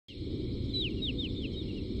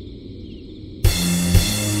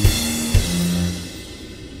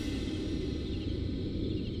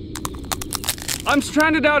I'm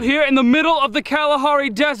stranded out here in the middle of the Kalahari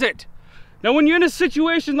Desert. Now when you're in a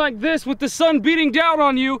situation like this with the sun beating down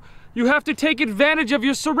on you, you have to take advantage of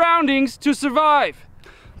your surroundings to survive.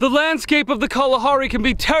 The landscape of the Kalahari can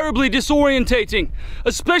be terribly disorientating,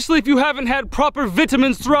 especially if you haven't had proper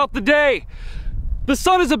vitamins throughout the day. The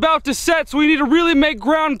sun is about to set, so we need to really make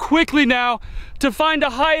ground quickly now to find a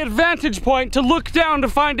high advantage point to look down to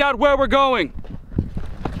find out where we're going.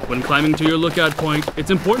 When climbing to your lookout point,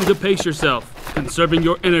 it's important to pace yourself. Conserving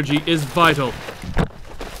your energy is vital.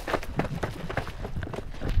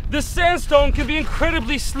 This sandstone can be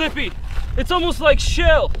incredibly slippy. It's almost like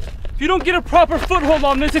shell. If you don't get a proper foothold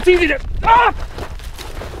on this, it's easy to... Ah!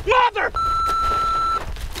 Mother!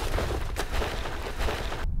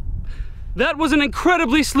 That was an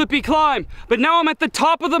incredibly slippy climb, but now I'm at the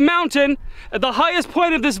top of the mountain. At the highest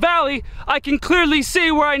point of this valley, I can clearly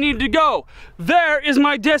see where I need to go. There is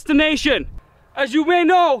my destination. As you may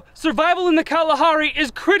know, survival in the Kalahari is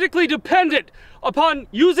critically dependent upon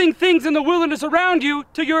using things in the wilderness around you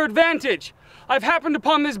to your advantage. I've happened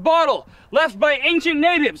upon this bottle, left by ancient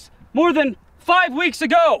natives more than 5 weeks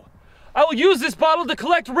ago. I will use this bottle to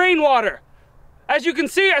collect rainwater. As you can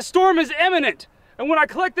see, a storm is imminent, and when I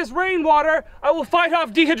collect this rainwater, I will fight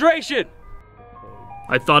off dehydration.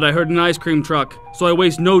 I thought I heard an ice cream truck, so I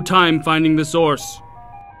waste no time finding the source.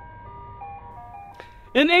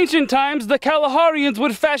 In ancient times, the Kalaharians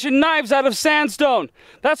would fashion knives out of sandstone.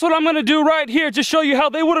 That's what I'm going to do right here to show you how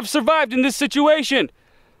they would have survived in this situation.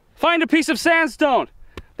 Find a piece of sandstone,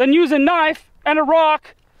 then use a knife and a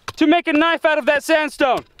rock to make a knife out of that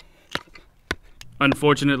sandstone.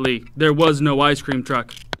 Unfortunately, there was no ice cream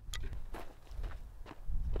truck.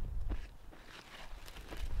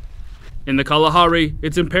 In the Kalahari,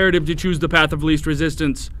 it's imperative to choose the path of least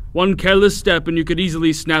resistance. One careless step and you could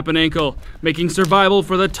easily snap an ankle, making survival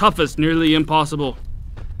for the toughest nearly impossible.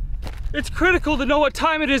 It's critical to know what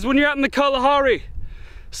time it is when you're out in the Kalahari.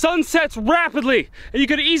 Sun sets rapidly, and you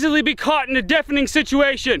could easily be caught in a deafening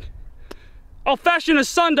situation. I'll fashion a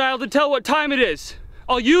sundial to tell what time it is.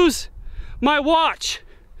 I'll use my watch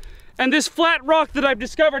and this flat rock that I've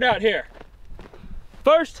discovered out here.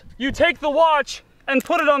 First, you take the watch and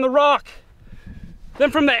put it on the rock.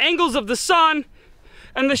 Then from the angles of the sun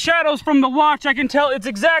and the shadows from the watch, I can tell it's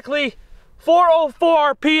exactly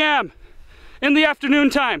 4:04 p.m. in the afternoon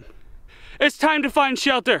time. It's time to find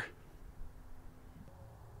shelter.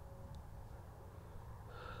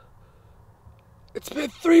 It's been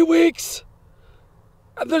 3 weeks,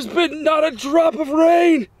 and there's been not a drop of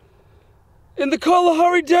rain in the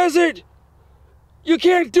Kalahari Desert. You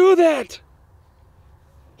can't do that.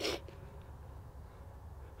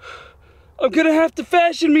 I'm gonna have to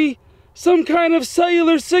fashion me some kind of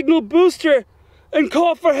cellular signal booster and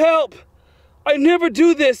call for help. I never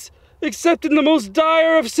do this except in the most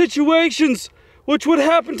dire of situations, which would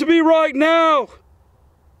happen to me right now.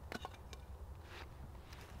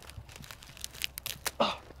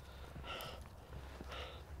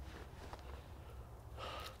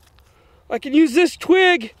 I can use this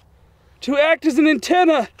twig to act as an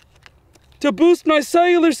antenna to boost my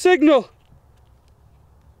cellular signal.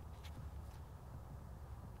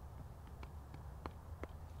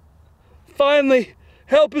 Finally,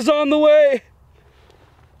 help is on the way.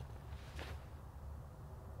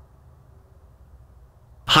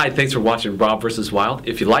 Hi, thanks for watching Rob vs. Wild.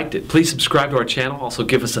 If you liked it, please subscribe to our channel. Also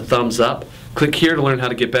give us a thumbs up. Click here to learn how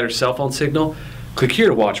to get better cell phone signal. Click here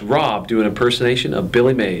to watch Rob do an impersonation of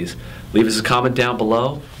Billy Mays. Leave us a comment down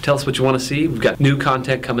below. Tell us what you want to see. We've got new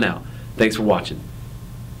content coming out. Thanks for watching.